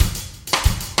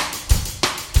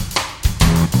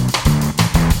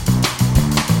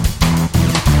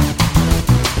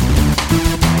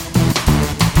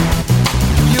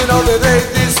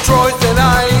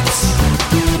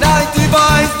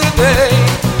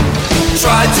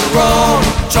right to wrong,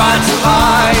 trying to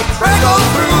hide. Break on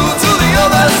through to the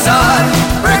other side.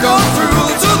 Break on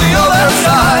through to the other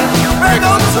side. Break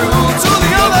on through to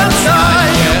the other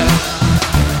side. Yeah.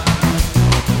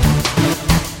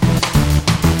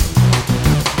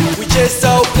 We chase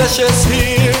our pleasures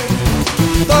here,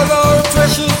 love our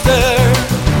treasures there.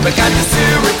 But can't you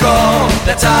still recall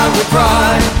that time we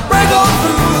cried? Break on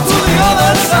through to the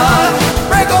other side.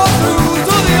 Break on through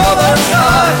to the other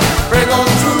side. Break on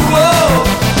through, oh,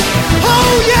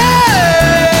 oh yeah.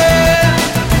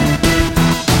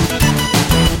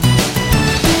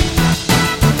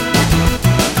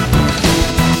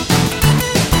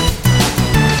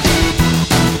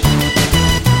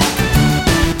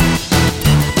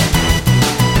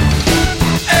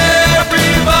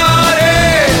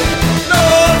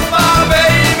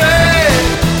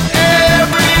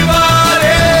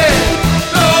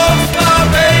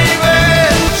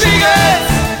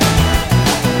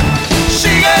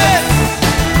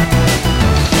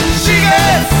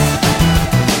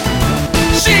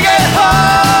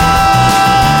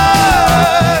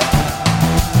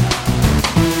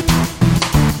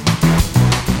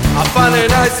 Find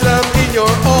an Iceland in your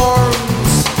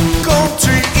arms,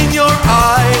 country in your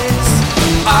eyes.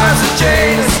 Arms and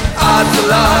chains, arms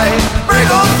alive.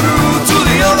 Break on through to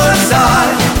the other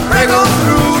side. Break on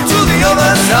through to the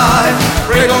other side.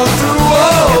 Break on through,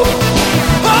 oh,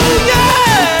 oh yeah.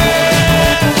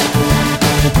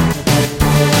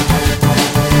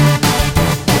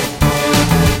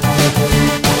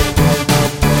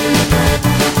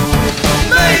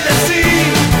 May the sea,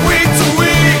 week to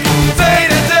week, day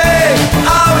to day,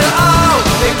 hour to hour,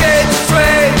 they get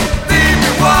straight, deep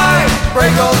and wide.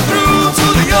 Break on through to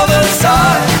the other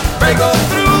side. Break on